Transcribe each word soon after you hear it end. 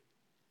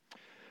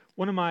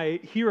One of my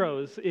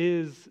heroes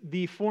is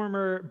the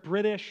former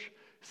British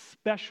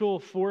Special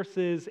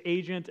Forces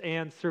agent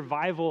and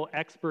survival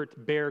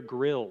expert Bear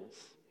Grylls.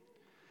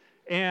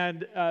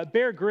 And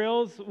Bear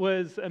Grylls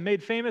was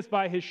made famous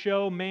by his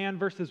show Man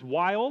vs.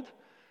 Wild,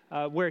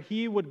 where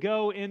he would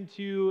go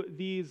into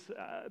these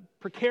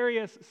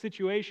precarious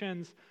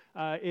situations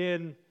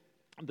in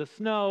the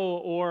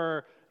snow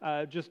or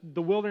just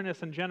the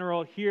wilderness in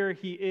general. Here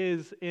he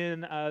is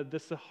in the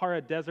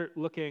Sahara Desert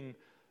looking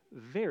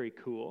very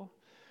cool.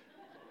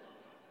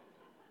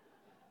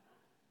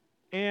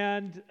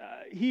 And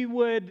he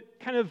would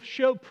kind of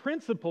show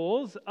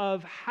principles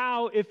of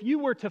how, if you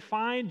were to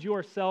find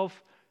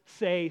yourself,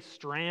 say,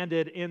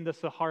 stranded in the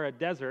Sahara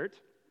Desert,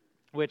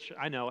 which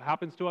I know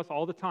happens to us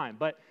all the time,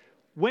 but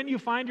when you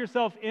find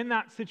yourself in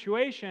that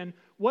situation,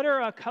 what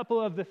are a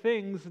couple of the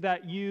things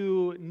that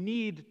you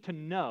need to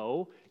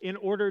know in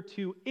order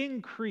to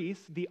increase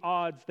the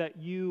odds that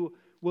you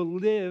will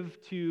live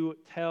to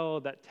tell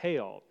that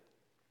tale?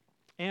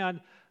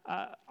 And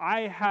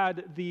I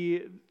had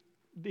the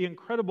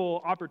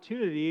incredible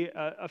opportunity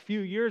a few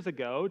years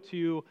ago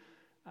to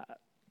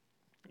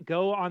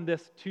go on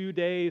this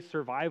 2-day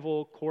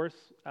survival course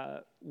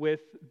with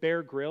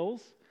Bear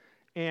Grylls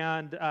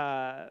and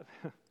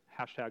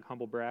hashtag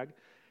humble brag.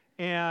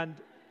 And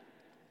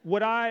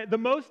the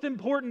most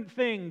important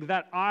thing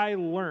that I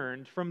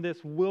learned from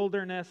this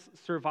wilderness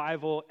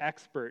survival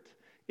expert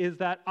is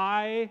that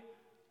I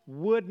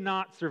would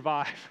not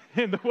survive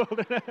in the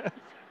wilderness.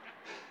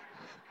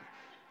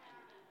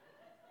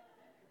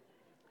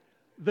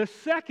 The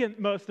second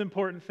most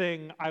important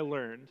thing I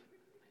learned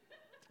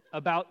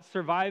about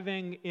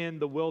surviving in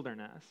the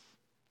wilderness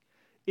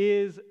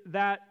is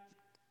that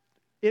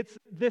it's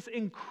this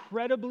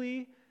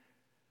incredibly,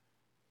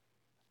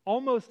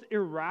 almost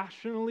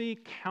irrationally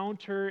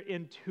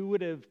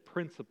counterintuitive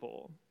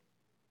principle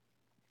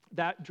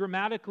that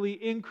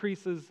dramatically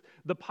increases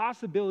the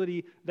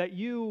possibility that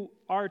you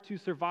are to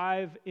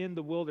survive in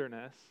the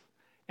wilderness,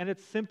 and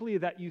it's simply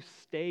that you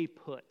stay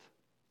put.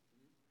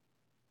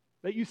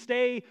 That you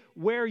stay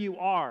where you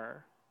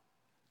are,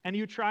 and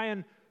you try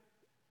and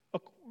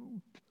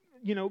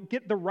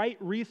get the right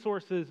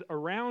resources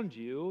around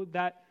you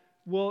that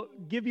will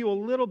give you a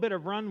little bit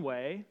of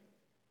runway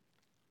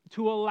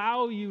to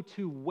allow you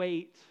to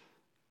wait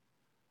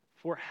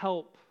for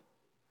help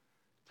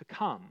to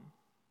come.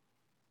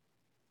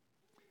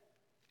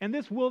 And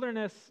this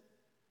wilderness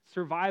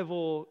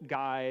survival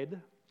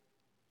guide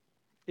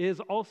is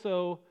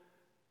also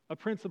a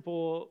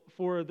principle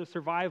for the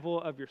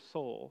survival of your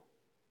soul,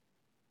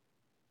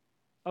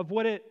 of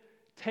what it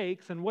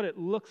takes and what it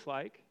looks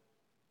like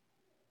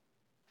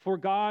for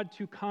God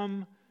to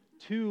come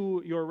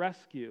to your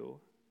rescue.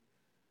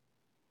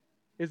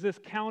 Is this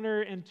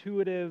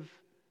counterintuitive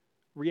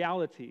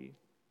reality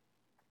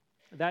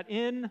that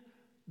in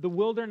the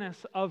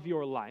wilderness of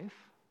your life,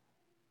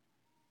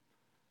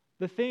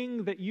 the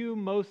thing that you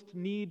most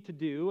need to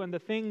do and the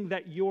thing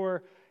that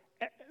your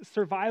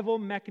survival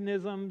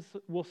mechanisms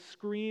will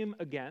scream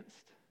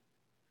against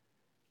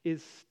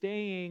is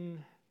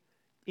staying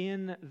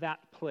in that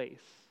place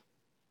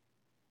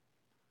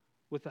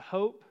with the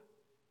hope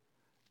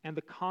and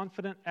the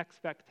confident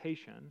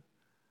expectation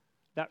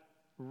that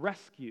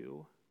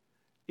rescue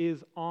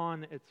is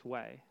on its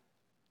way.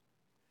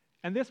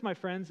 And this, my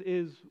friends,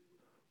 is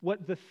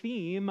what the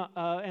theme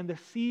and the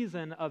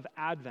season of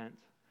Advent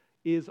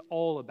is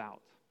all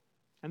about.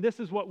 And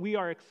this is what we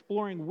are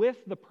exploring with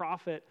the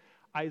prophet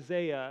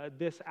Isaiah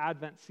this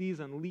Advent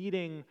season,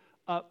 leading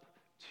up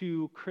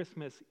to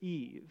Christmas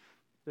Eve,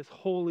 this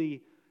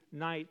holy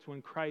night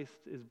when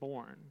Christ is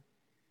born.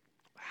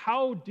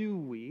 How do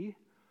we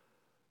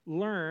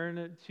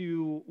learn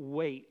to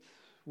wait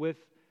with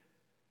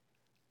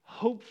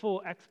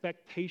hopeful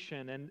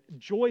expectation and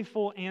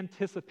joyful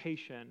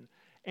anticipation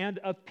and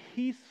a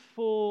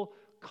peaceful,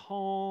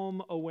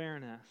 calm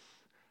awareness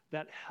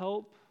that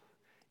help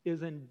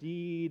is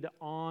indeed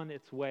on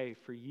its way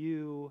for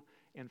you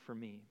and for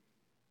me?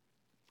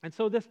 And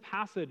so this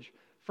passage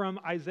from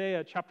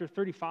Isaiah chapter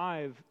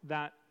 35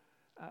 that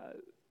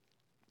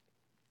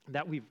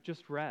we've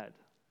just read,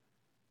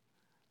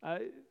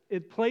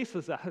 it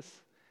places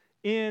us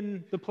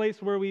in the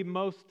place where we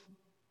most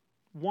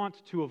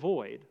want to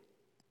avoid.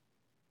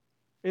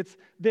 It's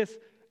this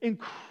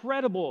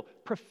incredible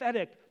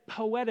prophetic,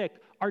 poetic,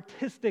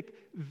 artistic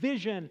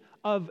vision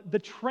of the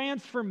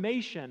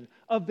transformation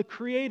of the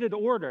created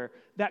order,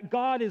 that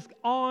God is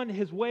on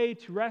his way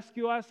to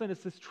rescue us, and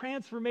it's this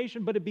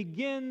transformation, but it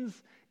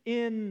begins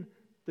in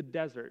the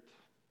desert.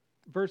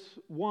 Verse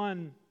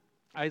 1,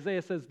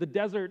 Isaiah says, "The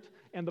desert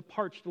and the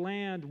parched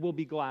land will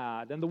be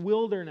glad, and the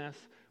wilderness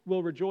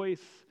will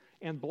rejoice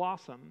and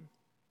blossom."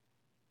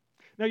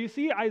 Now you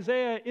see,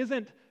 Isaiah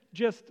isn't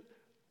just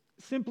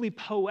simply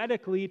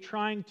poetically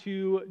trying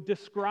to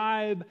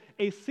describe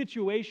a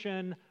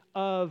situation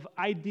of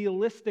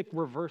idealistic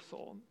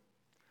reversal.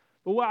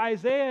 But what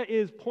Isaiah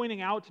is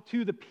pointing out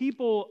to the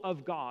people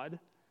of God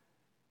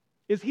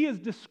is he is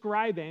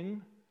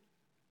describing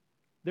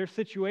their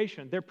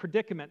situation, their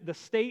predicament, the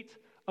state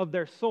of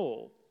their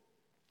soul.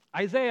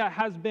 Isaiah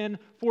has been,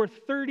 for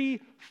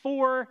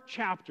 34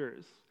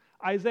 chapters,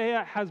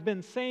 Isaiah has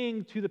been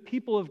saying to the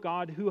people of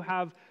God who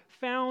have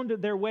found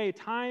their way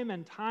time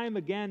and time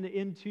again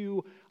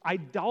into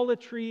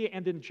idolatry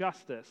and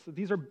injustice.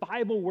 These are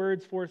Bible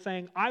words for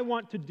saying, I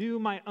want to do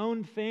my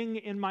own thing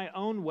in my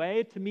own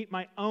way to meet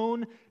my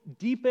own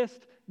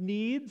deepest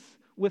needs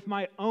with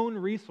my own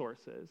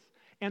resources.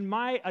 And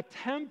my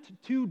attempt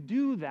to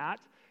do that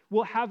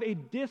will have a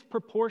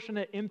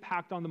disproportionate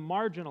impact on the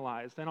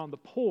marginalized and on the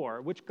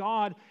poor, which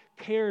God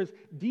cares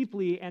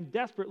deeply and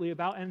desperately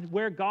about, and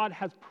where God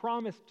has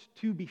promised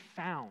to be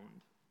found.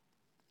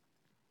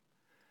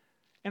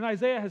 And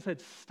Isaiah has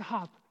said,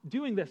 stop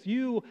doing this.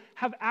 You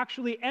have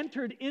actually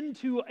entered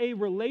into a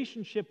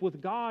relationship with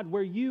God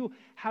where you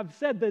have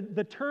said that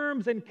the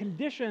terms and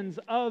conditions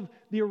of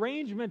the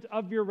arrangement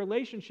of your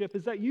relationship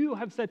is that you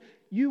have said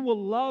you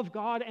will love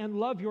God and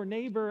love your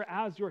neighbor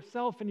as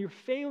yourself, and you're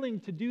failing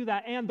to do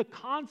that. And the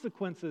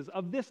consequences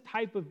of this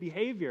type of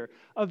behavior,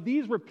 of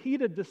these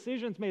repeated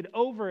decisions made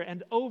over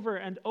and over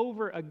and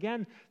over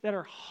again that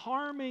are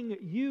harming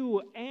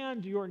you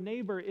and your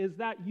neighbor, is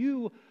that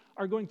you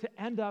are going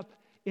to end up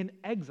in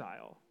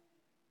exile.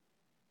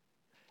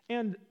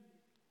 And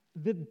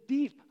the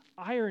deep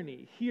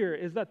irony here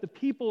is that the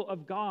people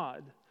of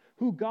God,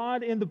 who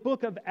God, in the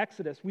book of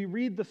Exodus, we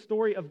read the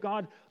story of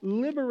God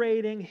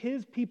liberating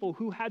his people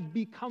who had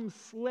become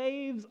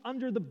slaves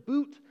under the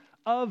boot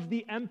of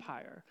the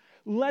empire,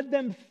 led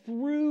them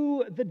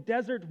through the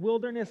desert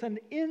wilderness and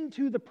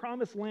into the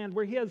promised land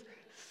where he has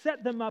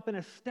set them up and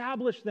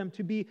established them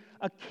to be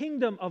a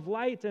kingdom of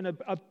light and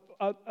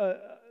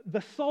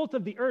the salt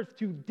of the earth,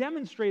 to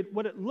demonstrate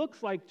what it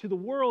looks like to the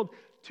world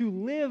to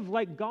live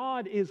like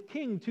God is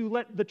king, to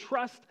let the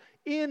trust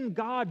in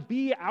God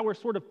be our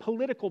sort of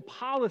political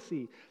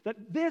policy, that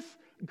this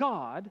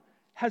God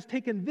has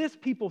taken this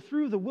people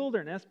through the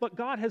wilderness, but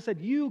God has said,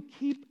 you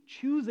keep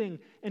choosing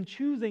and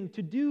choosing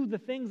to do the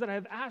things that I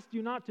have asked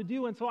you not to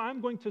do, and so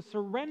I'm going to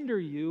surrender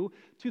you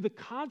to the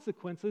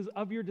consequences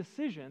of your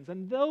decisions.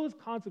 And those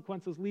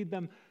consequences lead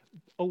them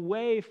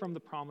away from the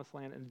promised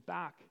land and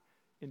back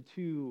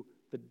into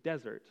the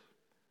desert.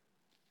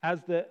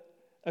 As the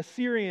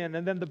Assyrian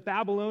and then the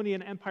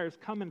Babylonian empires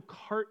come and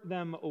cart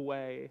them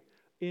away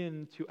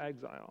into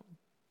exile.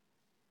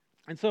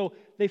 And so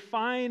they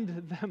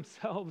find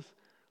themselves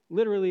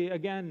literally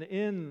again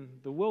in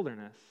the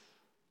wilderness,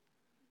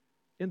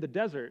 in the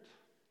desert.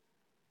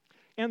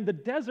 And the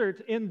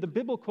desert in the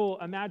biblical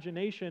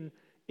imagination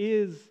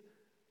is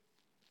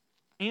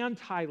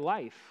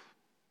anti-life.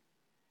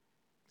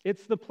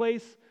 It's the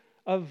place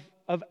of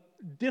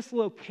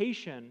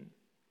dislocation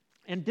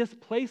and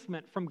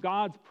displacement from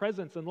God's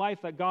presence and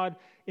life that God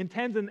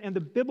intends. And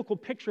the biblical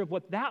picture of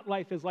what that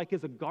life is like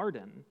is a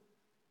garden.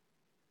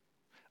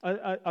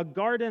 A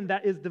garden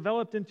that is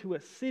developed into a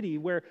city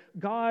where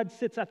God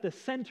sits at the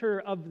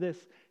center of this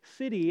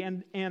city,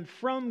 and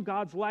from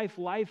God's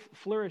life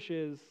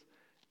flourishes.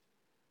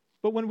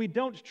 But when we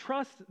don't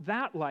trust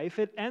that life,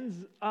 it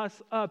ends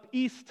us up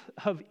east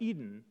of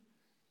Eden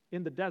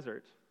in the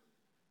desert.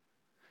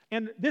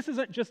 And this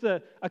isn't just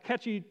a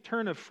catchy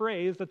turn of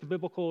phrase that the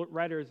biblical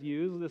writers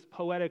use, this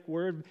poetic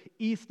word,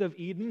 east of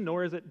Eden,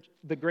 nor is it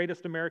the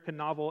greatest American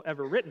novel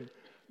ever written.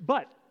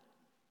 But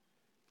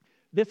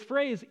this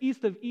phrase,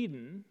 east of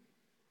Eden,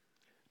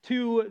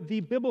 to the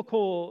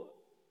biblical,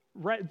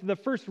 the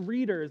first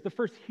readers, the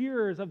first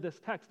hearers of this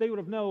text, they would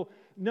have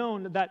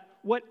known that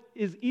what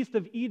is east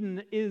of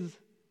Eden is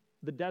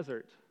the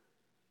desert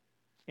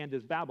and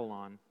is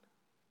Babylon.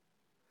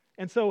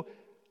 And so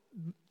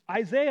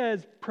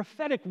Isaiah's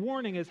prophetic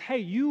warning is, hey,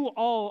 you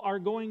all are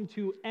going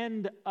to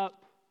end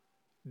up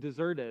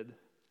deserted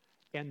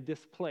and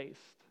displaced,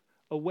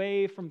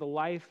 away from the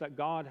life that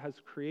God has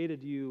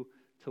created you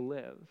to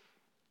live.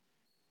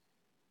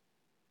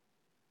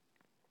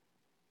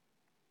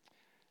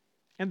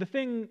 And the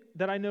thing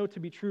that I know to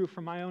be true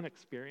from my own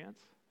experience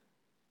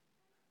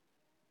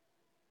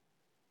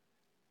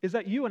is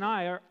that you and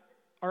I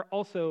are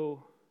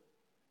also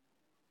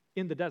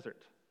in the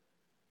desert.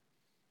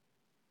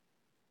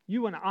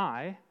 You and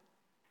I,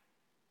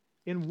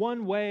 in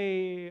one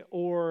way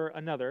or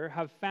another,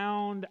 have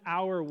found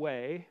our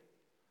way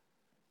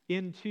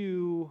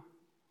into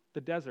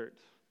the desert,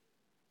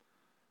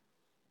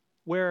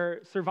 where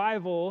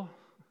survival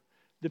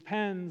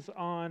depends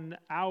on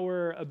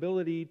our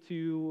ability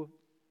to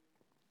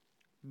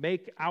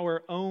make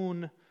our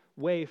own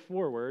way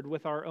forward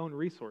with our own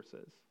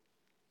resources.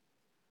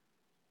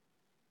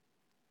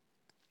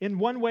 In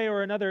one way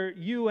or another,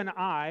 you and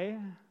I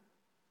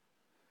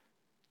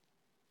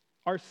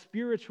are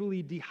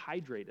spiritually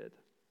dehydrated.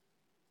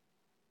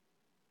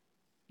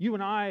 You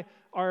and I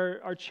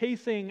are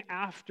chasing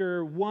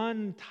after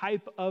one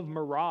type of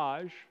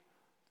mirage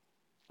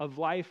of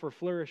life or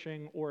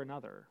flourishing or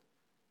another.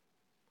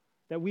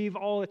 That we've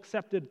all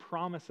accepted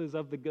promises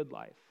of the good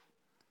life.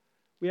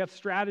 We have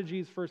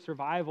strategies for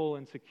survival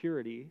and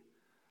security,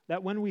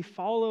 that when we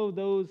follow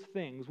those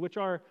things, which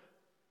are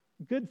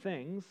good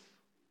things,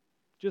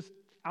 just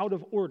out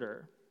of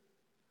order,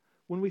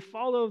 when we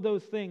follow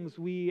those things,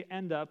 we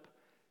end up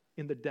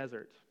in the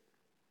desert,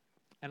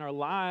 and our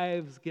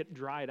lives get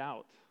dried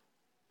out,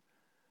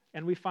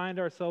 and we find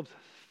ourselves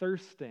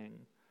thirsting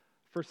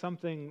for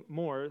something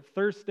more,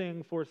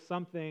 thirsting for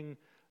something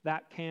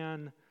that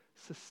can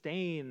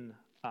sustain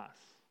us.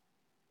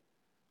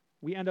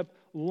 We end up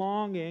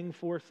longing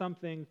for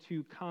something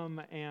to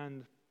come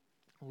and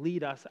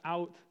lead us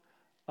out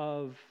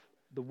of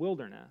the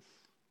wilderness.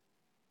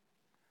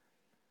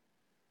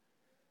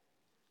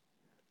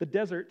 The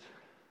desert,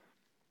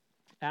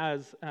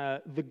 as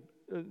the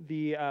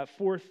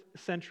 4th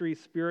century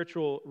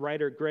spiritual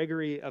writer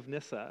Gregory of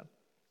Nyssa,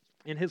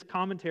 in his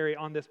commentary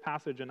on this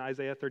passage in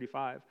Isaiah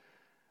 35,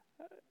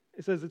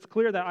 it says it's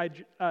clear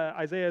that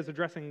Isaiah is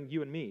addressing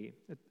you and me.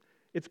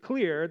 It's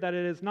clear that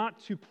it is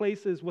not to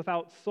places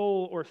without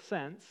soul or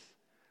sense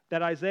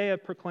that Isaiah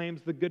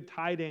proclaims the good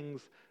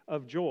tidings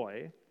of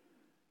joy,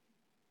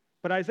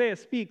 but Isaiah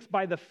speaks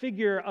by the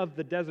figure of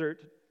the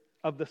desert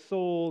of the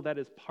soul that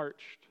is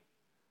parched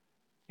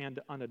and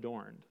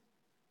unadorned.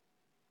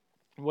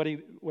 What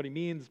he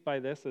means by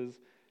this is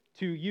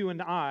to you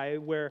and I,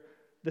 where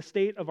the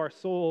state of our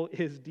soul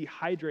is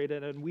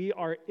dehydrated and we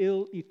are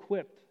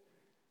ill-equipped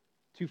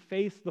to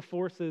face the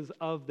forces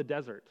of the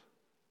desert.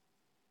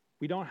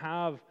 We don't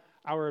have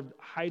our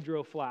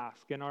hydro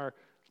flask and our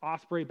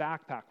Osprey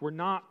backpack. We're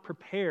not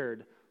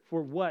prepared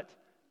for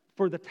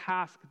the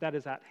task that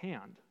is at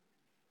hand.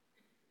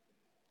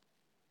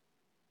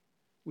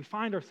 We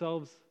find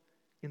ourselves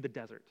in the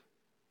desert.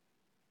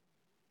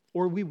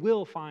 Or we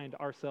will find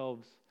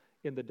ourselves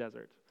in the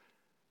desert.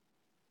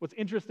 What's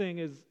interesting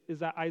is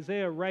that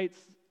Isaiah writes,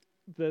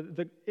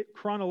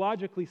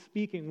 chronologically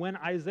speaking, when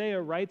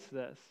Isaiah writes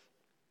this,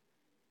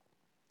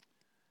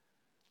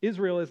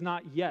 Israel is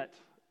not yet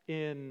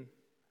in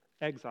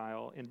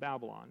exile in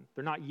Babylon.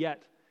 They're not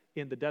yet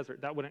in the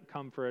desert. That wouldn't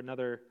come for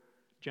another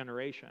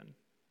generation.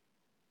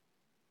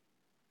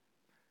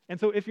 And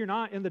so if you're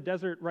not in the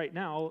desert right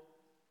now,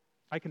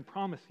 I can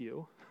promise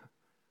you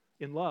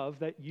in love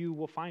that you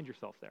will find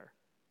yourself there.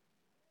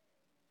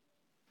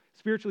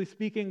 Spiritually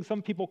speaking,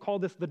 some people call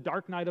this the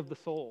dark night of the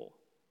soul.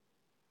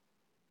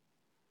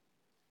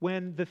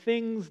 When the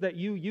things that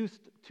you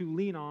used to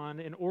lean on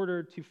in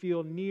order to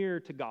feel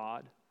near to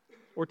God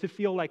or to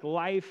feel like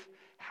life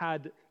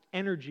had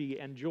energy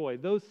and joy,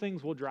 those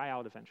things will dry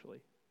out eventually.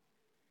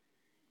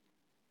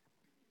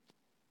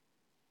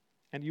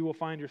 And you will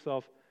find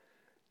yourself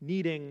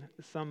needing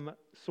some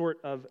sort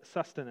of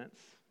sustenance.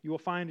 You will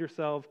find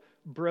yourself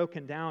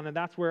broken down. And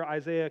that's where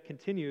Isaiah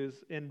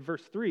continues in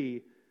verse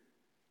 3.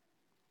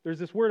 There's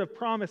this word of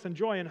promise and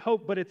joy and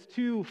hope, but it's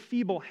to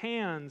feeble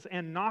hands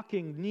and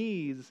knocking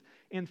knees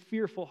and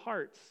fearful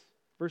hearts.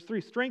 Verse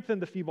 3, strengthen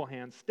the feeble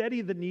hands,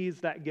 steady the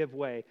knees that give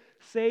way.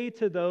 Say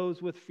to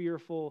those with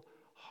fearful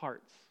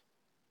hearts.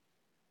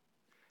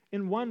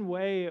 In one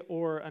way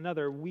or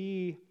another,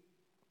 we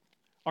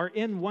are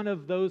in one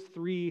of those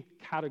three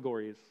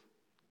categories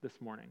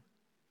this morning.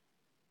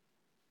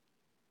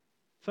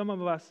 Some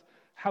of us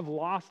have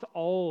lost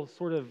all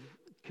sort of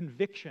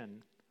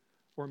conviction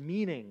or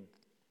meaning.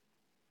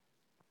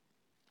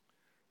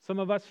 Some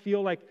of us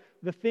feel like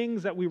the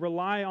things that we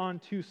rely on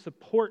to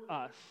support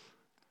us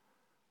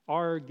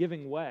are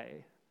giving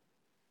way.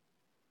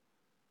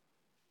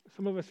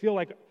 Some of us feel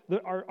like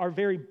our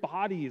very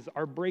bodies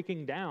are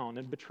breaking down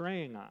and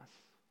betraying us.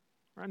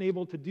 We're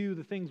unable to do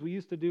the things we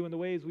used to do in the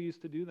ways we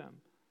used to do them.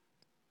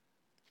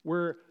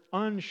 We're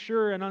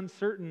unsure and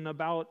uncertain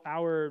about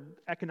our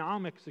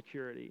economic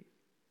security.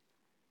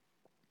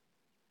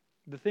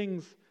 The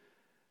things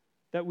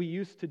that we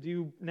used to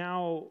do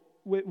now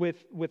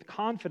with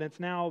confidence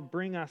now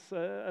bring us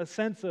a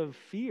sense of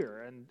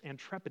fear and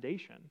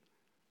trepidation.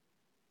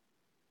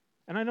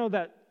 And I know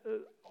that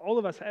all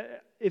of us,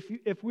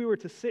 if we were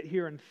to sit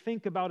here and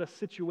think about a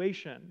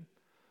situation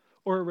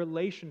or a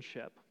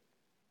relationship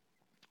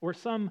or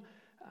some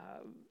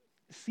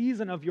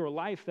season of your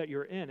life that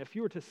you're in, if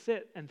you were to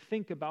sit and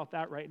think about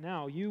that right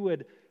now, you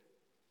would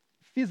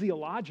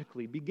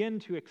physiologically begin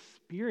to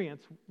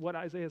experience what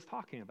Isaiah is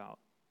talking about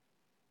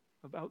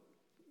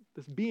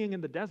this being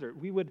in the desert.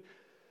 We would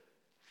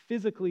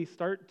physically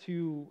start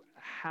to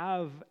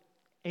have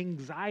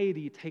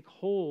anxiety take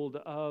hold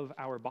of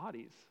our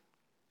bodies.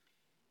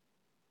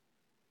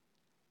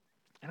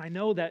 And I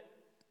know that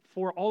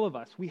for all of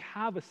us, we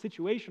have a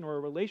situation or a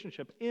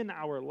relationship in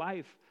our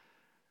life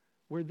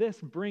where this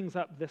brings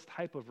up this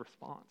type of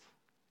response.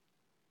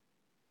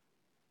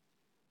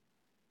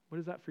 What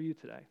is that for you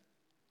today?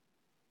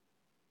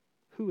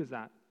 Who is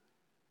that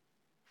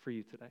for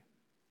you today?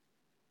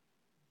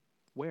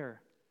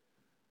 Where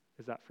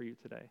is that for you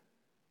today?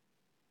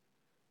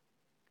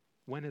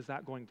 When is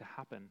that going to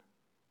happen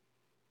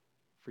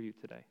for you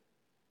today?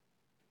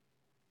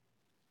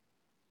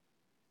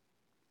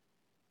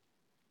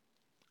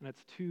 And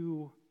it's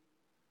to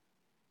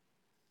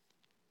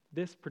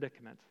this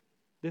predicament,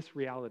 this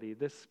reality,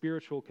 this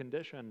spiritual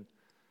condition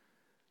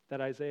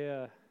that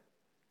Isaiah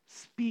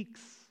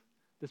speaks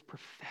this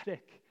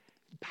prophetic,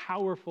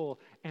 powerful,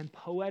 and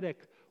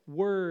poetic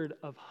word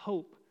of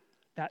hope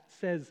that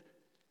says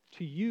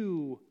to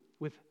you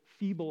with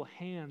feeble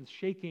hands,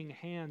 shaking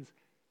hands,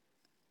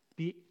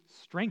 be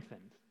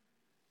strengthened.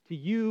 To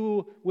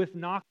you with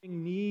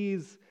knocking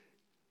knees,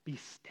 be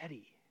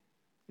steady.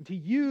 And to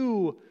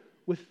you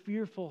with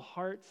fearful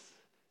hearts,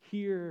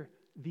 hear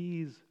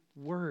these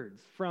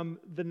words. From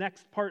the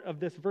next part of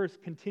this verse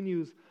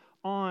continues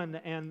on,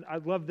 and I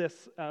love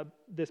this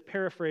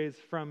paraphrase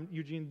from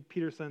Eugene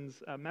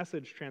Peterson's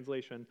Message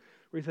translation,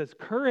 where he says,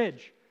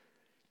 "Courage,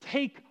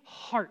 take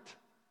heart,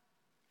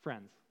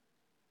 friends.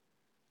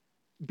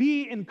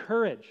 Be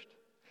encouraged.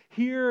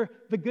 Hear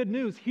the good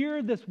news.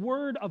 Hear this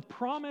word of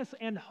promise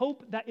and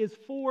hope that is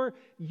for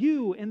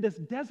you in this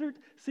desert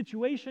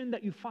situation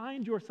that you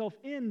find yourself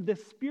in,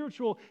 this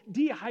spiritual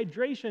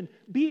dehydration.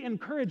 Be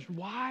encouraged.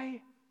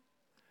 Why?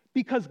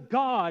 Because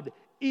God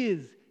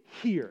is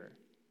here.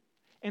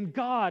 And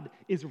God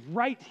is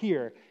right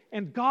here.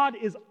 And God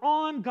is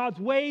on God's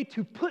way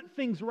to put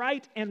things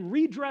right and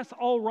redress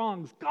all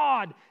wrongs.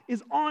 God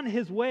is on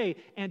his way,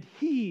 and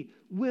he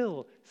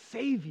will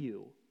save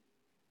you.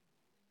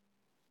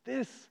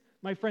 This,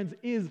 my friends,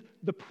 is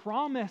the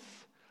promise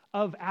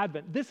of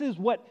Advent. This is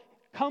what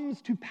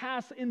comes to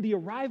pass in the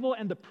arrival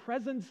and the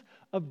presence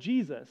of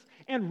Jesus.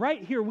 And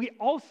right here, we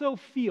also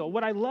feel,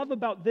 what I love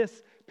about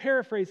this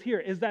paraphrase here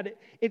is that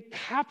it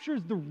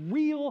captures the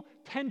real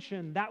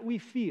tension that we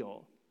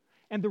feel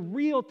and the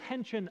real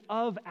tension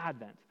of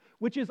Advent,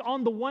 which is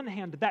on the one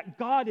hand that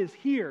God is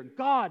here.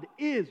 God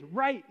is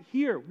right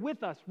here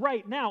with us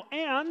right now,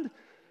 and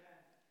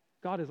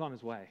God is on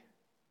his way.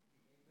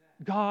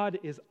 God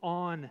is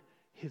on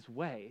his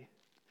way.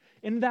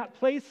 In that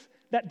place,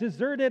 that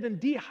deserted and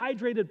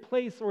dehydrated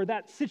place, or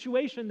that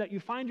situation that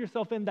you find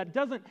yourself in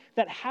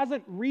that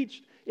hasn't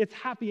reached its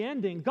happy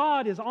ending,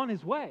 God is on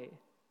his way.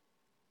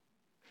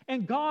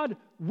 And God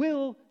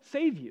will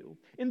save you.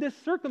 In this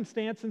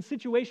circumstance and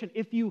situation,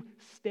 if you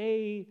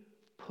stay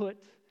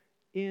put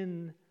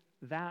in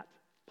that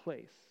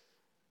place,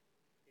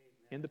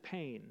 in the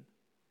pain,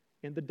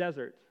 in the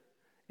desert,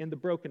 in the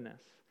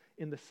brokenness,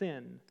 in the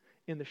sin,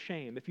 in the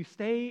shame. If you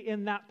stay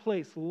in that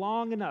place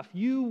long enough,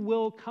 you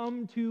will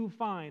come to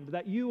find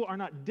that you are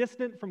not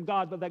distant from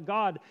God, but that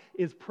God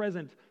is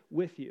present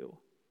with you.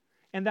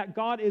 And that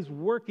God is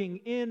working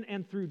in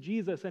and through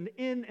Jesus and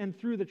in and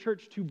through the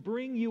church to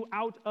bring you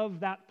out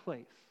of that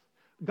place.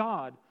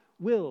 God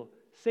will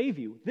save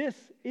you. This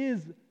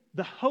is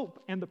the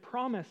hope and the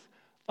promise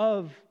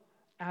of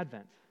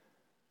Advent.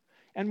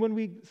 And when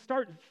we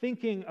start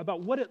thinking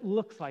about what it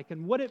looks like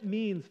and what it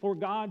means for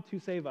God to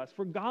save us,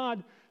 for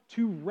God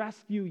to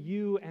rescue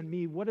you and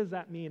me, what does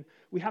that mean?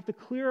 We have to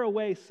clear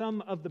away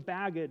some of the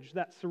baggage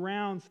that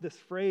surrounds this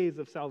phrase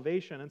of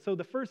salvation. And so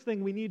the first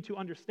thing we need to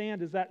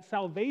understand is that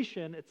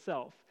salvation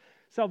itself,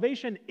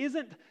 salvation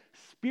isn't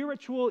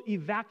spiritual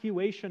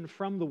evacuation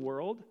from the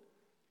world,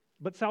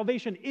 but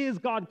salvation is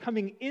God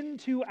coming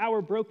into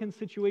our broken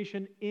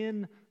situation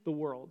in the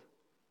world.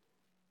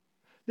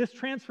 This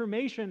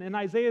transformation in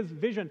Isaiah's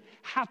vision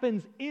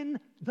happens in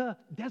the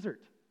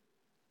desert.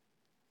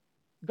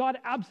 God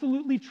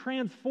absolutely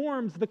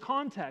transforms the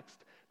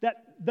context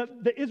that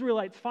the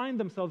Israelites find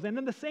themselves in.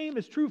 And the same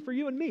is true for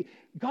you and me.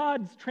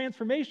 God's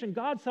transformation,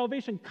 God's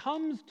salvation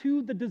comes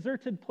to the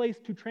deserted place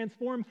to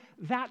transform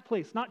that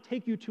place, not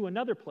take you to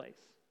another place.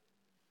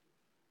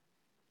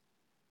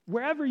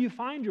 Wherever you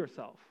find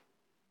yourself,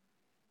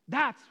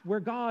 that's where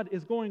God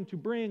is going to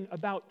bring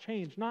about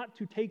change, not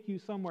to take you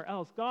somewhere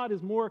else. God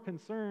is more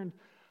concerned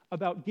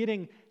about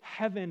getting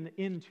heaven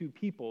into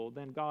people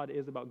than God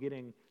is about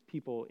getting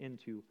people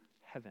into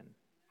heaven.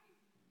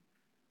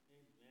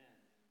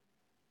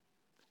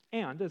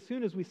 Amen. And as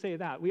soon as we say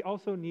that, we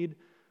also need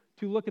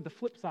to look at the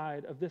flip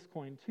side of this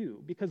coin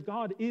too, because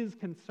God is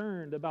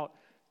concerned about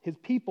his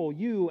people,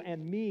 you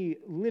and me,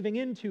 living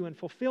into and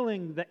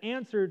fulfilling the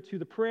answer to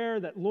the prayer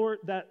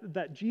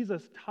that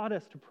Jesus taught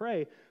us to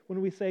pray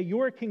when we say,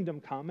 "Your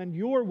kingdom come and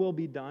your will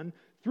be done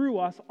through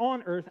us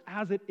on earth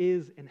as it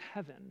is in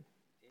heaven."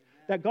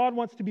 Amen. That God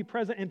wants to be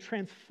present and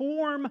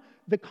transform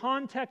the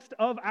context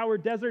of our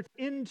deserts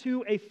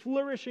into a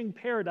flourishing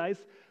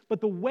paradise.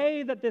 But the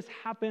way that this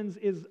happens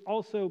is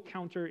also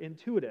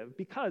counterintuitive,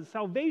 because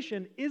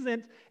salvation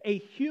isn't a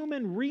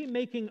human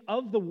remaking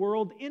of the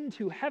world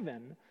into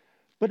heaven,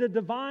 but a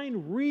divine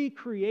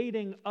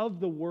recreating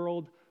of the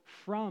world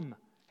from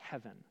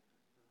heaven.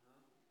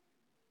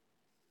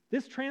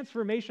 This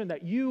transformation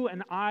that you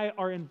and I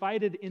are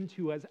invited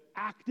into as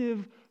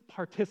active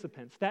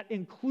participants, that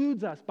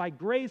includes us by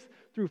grace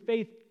through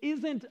faith,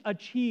 isn't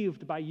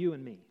achieved by you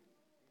and me.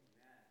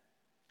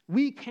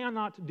 We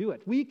cannot do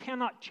it. We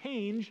cannot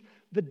change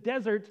the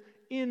desert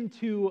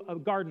into a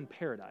garden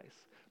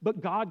paradise,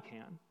 but God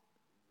can,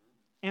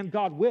 and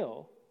God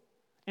will,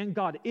 and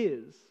God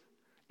is,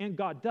 and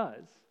God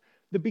does.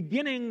 The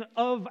beginning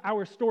of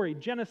our story,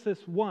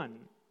 Genesis 1,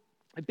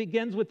 it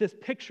begins with this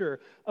picture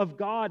of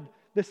God,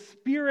 the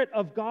Spirit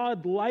of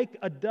God like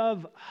a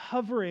dove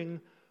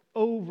hovering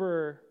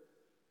over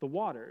the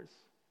waters.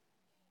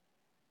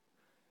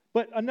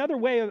 But another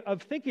way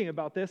of thinking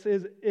about this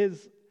is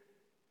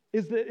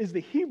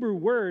the Hebrew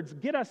words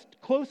get us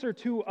closer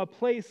to a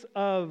place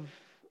of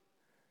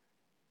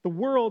the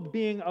world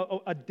being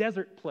a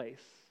desert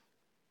place.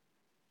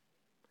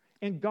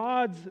 And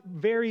God's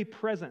very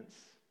presence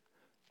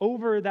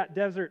over that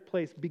desert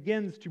place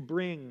begins to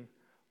bring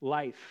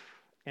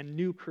life and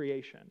new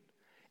creation.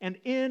 And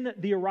in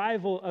the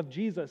arrival of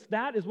Jesus,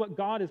 that is what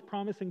God is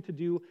promising to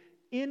do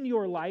in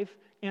your life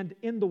and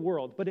in the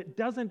world. But it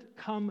doesn't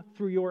come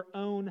through your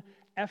own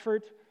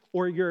effort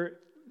or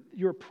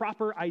your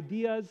proper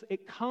ideas.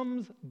 It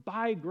comes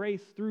by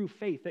grace through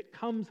faith. It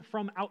comes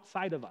from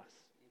outside of us.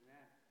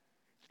 Amen.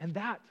 And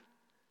that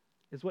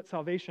is what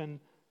salvation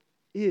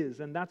is,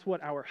 and that's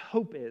what our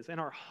hope is. And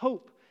our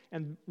hope,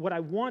 and what I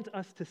want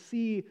us to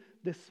see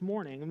this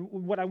morning, and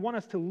what I want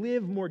us to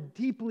live more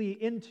deeply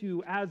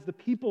into as the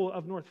people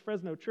of North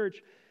Fresno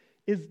Church,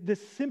 is this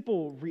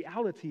simple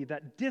reality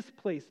that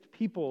displaced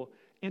people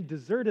and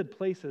deserted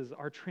places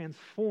are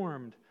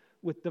transformed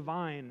with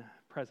divine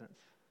presence.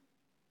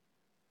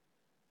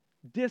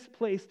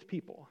 Displaced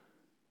people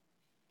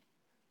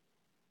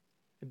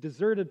and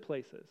deserted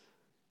places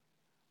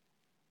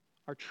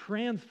are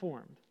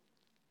transformed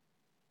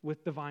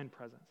with divine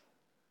presence.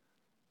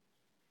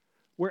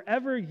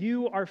 Wherever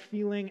you are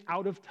feeling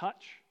out of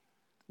touch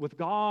with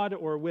God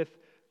or with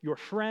your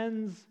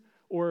friends,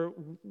 or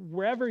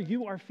wherever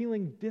you are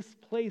feeling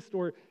displaced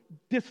or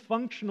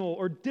dysfunctional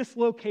or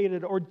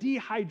dislocated or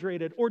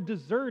dehydrated or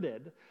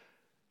deserted,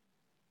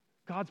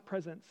 God's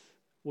presence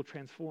will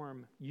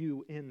transform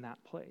you in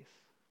that place.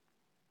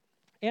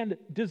 And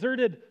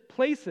deserted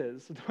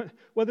places,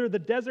 whether the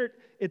desert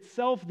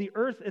itself, the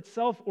earth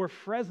itself, or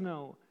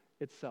Fresno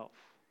itself,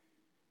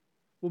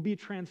 will be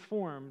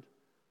transformed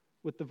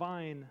with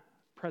divine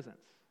presence.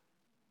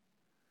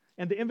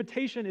 And the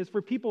invitation is for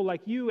people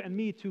like you and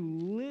me to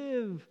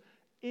live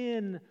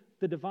in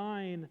the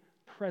divine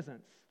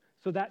presence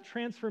so that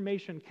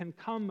transformation can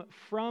come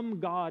from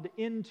God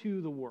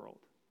into the world.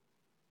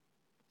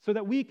 So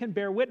that we can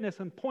bear witness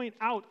and point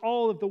out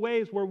all of the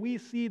ways where we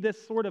see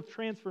this sort of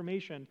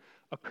transformation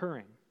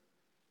occurring.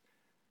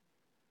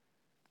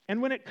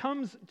 And when it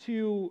comes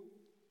to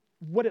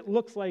what it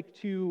looks like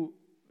to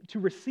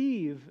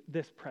receive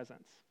this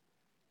presence,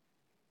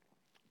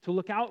 to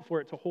look out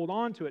for it, to hold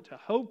on to it, to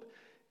hope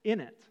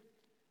in it,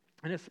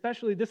 and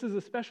especially, this is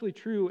especially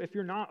true if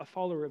you're not a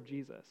follower of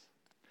Jesus.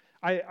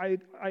 I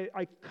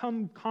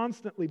come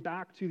constantly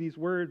back to these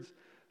words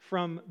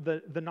from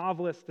the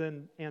novelist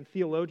and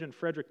theologian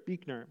Frederick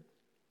Buechner,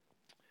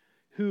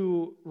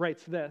 who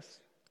writes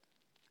this: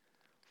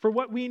 "For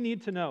what we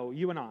need to know,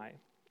 you and I,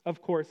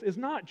 of course, is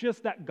not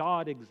just that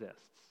God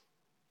exists.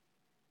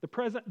 The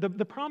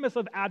promise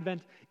of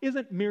Advent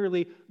isn't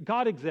merely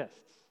God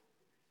exists.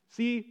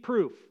 See,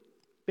 proof,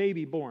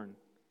 baby born.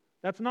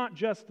 That's not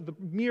just the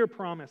mere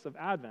promise of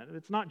Advent.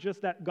 It's not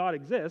just that God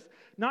exists,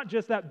 not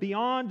just that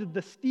beyond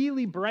the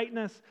steely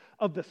brightness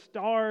of the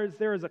stars,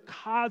 there is a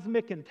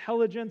cosmic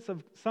intelligence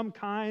of some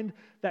kind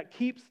that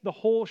keeps the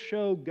whole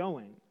show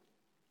going,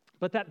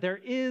 but that there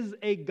is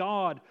a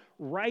God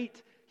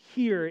right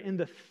here in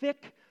the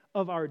thick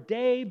of our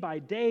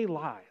day-by-day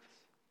lives.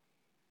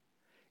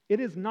 It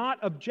is not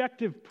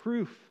objective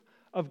proof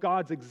of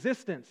God's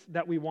existence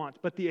that we want,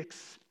 but the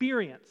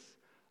experience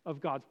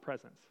of God's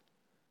presence.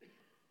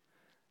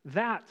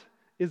 That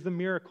is the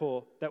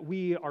miracle that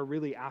we are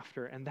really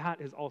after, and that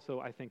is also,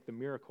 I think, the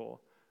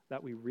miracle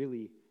that we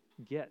really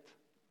get.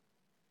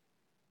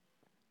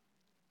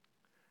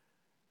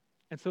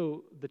 And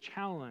so the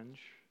challenge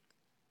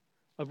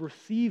of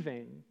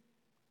receiving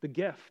the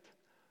gift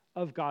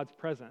of God's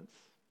presence,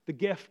 the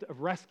gift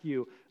of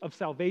rescue, of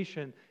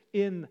salvation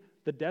in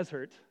the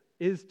desert,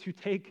 is to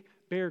take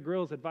Bear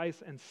Grylls'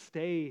 advice and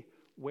stay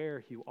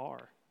where you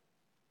are.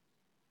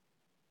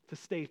 To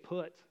stay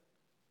put.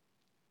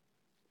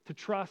 To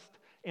trust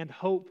and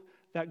hope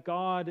that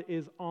God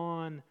is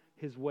on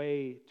his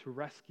way to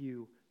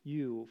rescue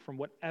you from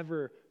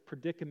whatever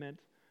predicament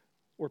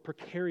or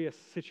precarious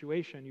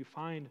situation you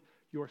find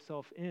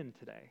yourself in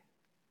today.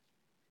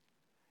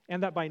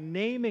 And that by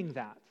naming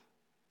that,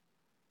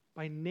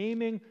 by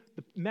naming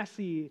the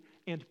messy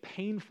and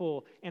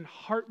painful and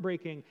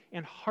heartbreaking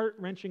and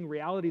heart-wrenching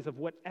realities of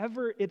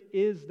whatever it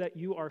is that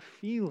you are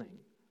feeling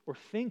or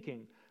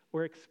thinking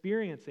or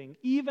experiencing,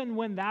 even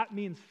when that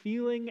means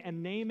feeling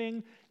and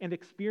naming and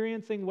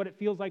experiencing what it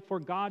feels like for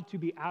God to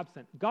be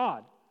absent.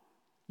 God,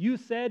 you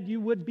said you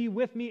would be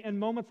with me in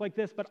moments like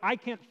this, but I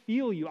can't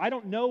feel you. I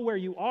don't know where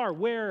you are.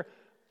 Where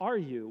are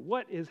you?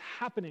 What is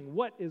happening?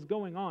 What is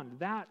going on?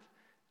 That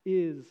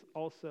is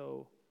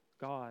also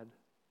God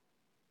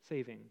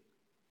saving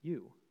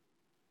you.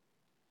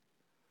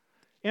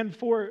 And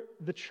for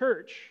the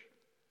church,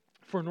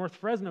 for North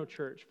Fresno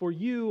Church, for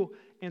you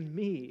and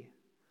me,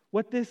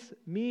 what this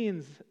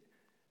means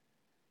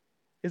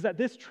is that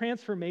this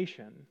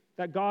transformation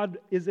that God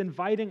is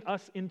inviting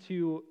us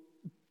into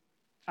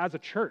as a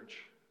church,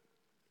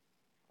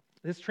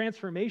 this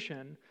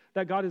transformation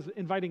that God is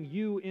inviting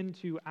you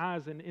into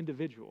as an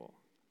individual,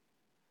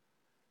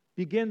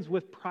 begins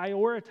with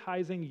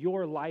prioritizing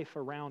your life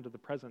around the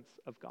presence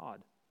of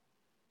God.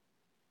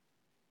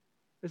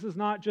 This is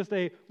not just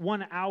a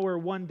 1 hour,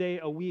 1 day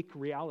a week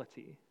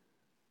reality,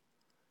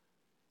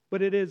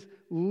 but it is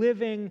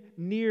living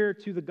near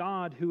to the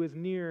God who is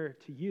near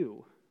to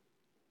you,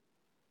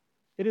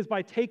 It is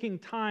by taking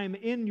time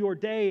in your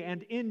day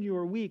and in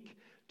your week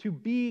to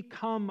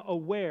become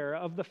aware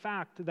of the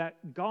fact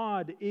that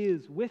God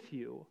is with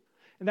you.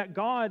 And that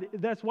God,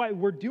 that's why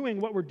we're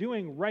doing what we're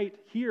doing right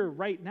here,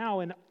 right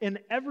now. And in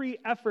every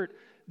effort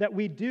that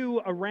we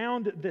do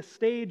around this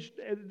stage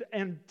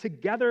and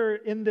together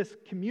in this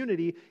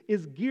community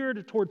is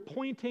geared toward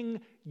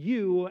pointing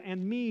you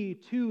and me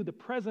to the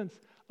presence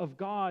of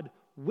God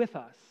with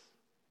us.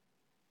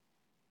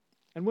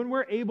 And when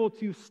we're able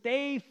to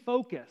stay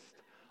focused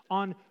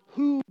on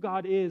who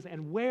God is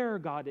and where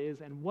God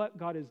is and what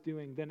God is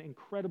doing, then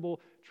incredible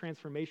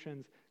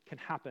transformations can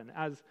happen.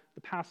 As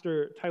the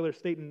pastor Tyler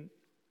Staton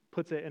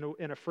puts it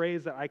in a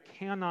phrase that I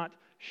cannot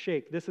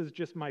shake. This is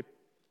just my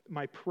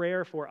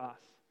prayer for us.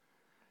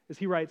 As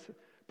he writes,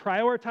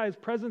 prioritize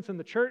presence in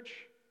the church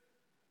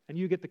and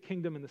you get the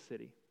kingdom in the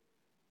city.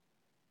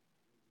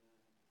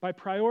 By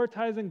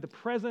prioritizing the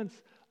presence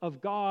of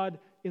God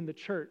in the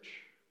church,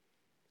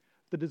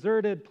 the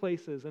deserted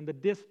places and the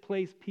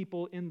displaced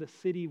people in the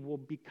city will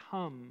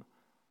become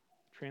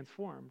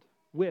transformed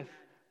with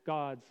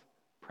God's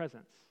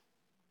presence.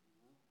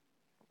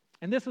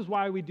 And this is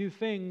why we do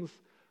things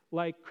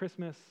like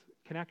Christmas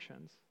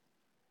Connections.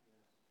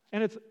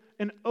 And it's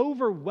an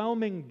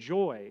overwhelming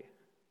joy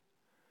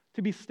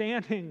to be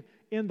standing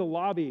in the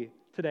lobby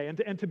today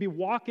and to be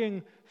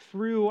walking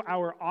through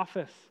our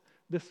office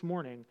this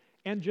morning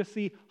and just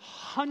see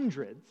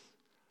hundreds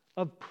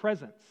of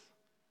presents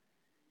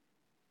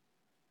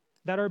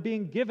that are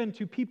being given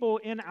to people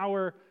in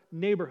our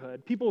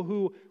neighborhood, people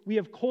who we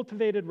have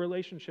cultivated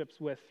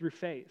relationships with through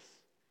faith.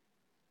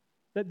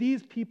 That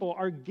these people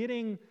are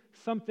getting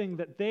something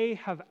that they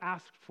have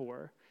asked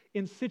for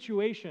in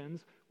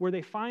situations where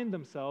they find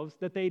themselves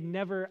that they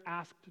never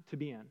asked to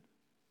be in.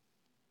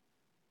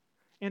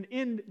 And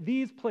in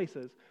these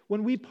places,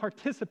 when we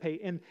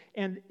participate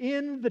and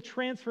in the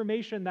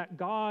transformation that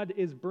God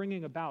is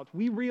bringing about,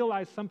 we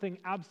realize something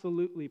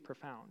absolutely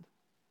profound.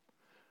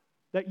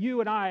 That you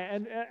and I,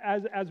 and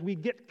as we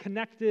get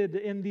connected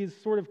in these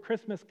sort of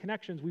Christmas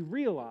connections, we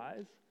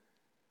realize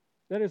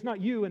that it's not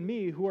you and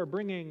me who are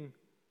bringing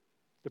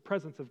the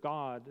presence of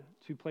God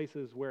to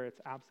places where it's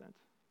absent.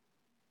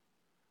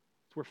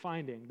 So we're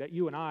finding that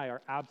you and I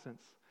are absent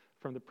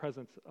from the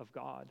presence of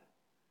God,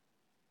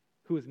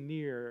 who is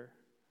near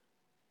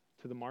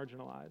to the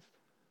marginalized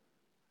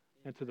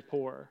and to the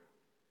poor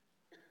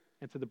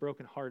and to the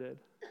brokenhearted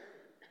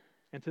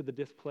and to the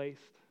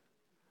displaced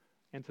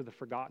and to the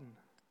forgotten.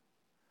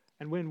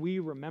 And when we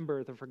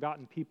remember the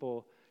forgotten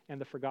people and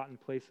the forgotten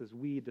places,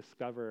 we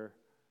discover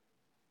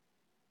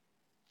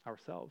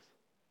ourselves.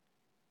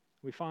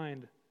 We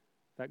find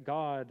that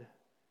God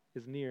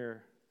is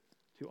near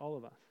to all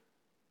of us.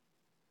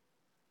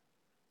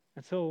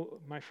 And so,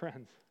 my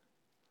friends,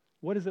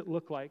 what does it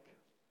look like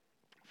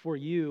for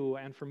you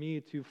and for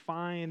me to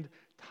find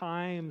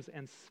times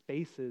and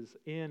spaces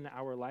in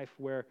our life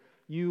where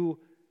you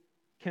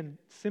can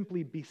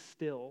simply be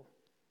still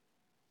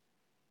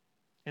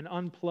and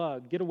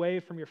unplug, get away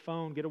from your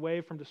phone, get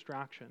away from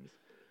distractions,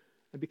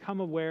 and become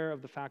aware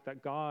of the fact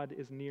that God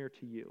is near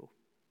to you?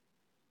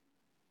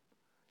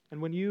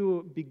 And when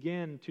you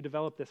begin to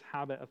develop this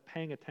habit of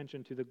paying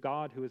attention to the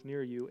God who is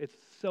near you, it's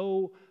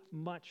so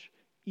much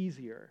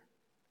easier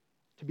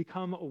to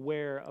become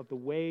aware of the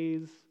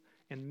ways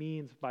and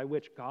means by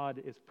which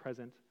God is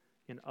present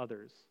in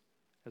others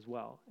as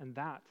well. And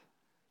that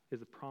is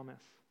the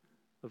promise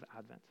of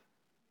Advent.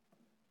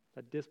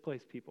 That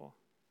displaced people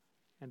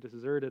and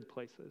deserted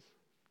places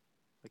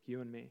like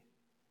you and me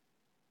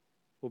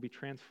will be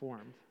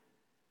transformed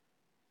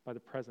by the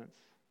presence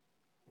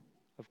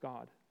of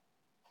God.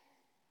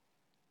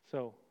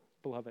 So,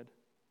 beloved,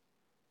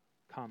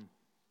 come,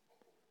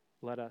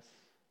 let us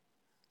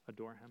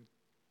adore him.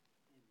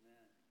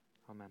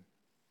 Amen. Amen.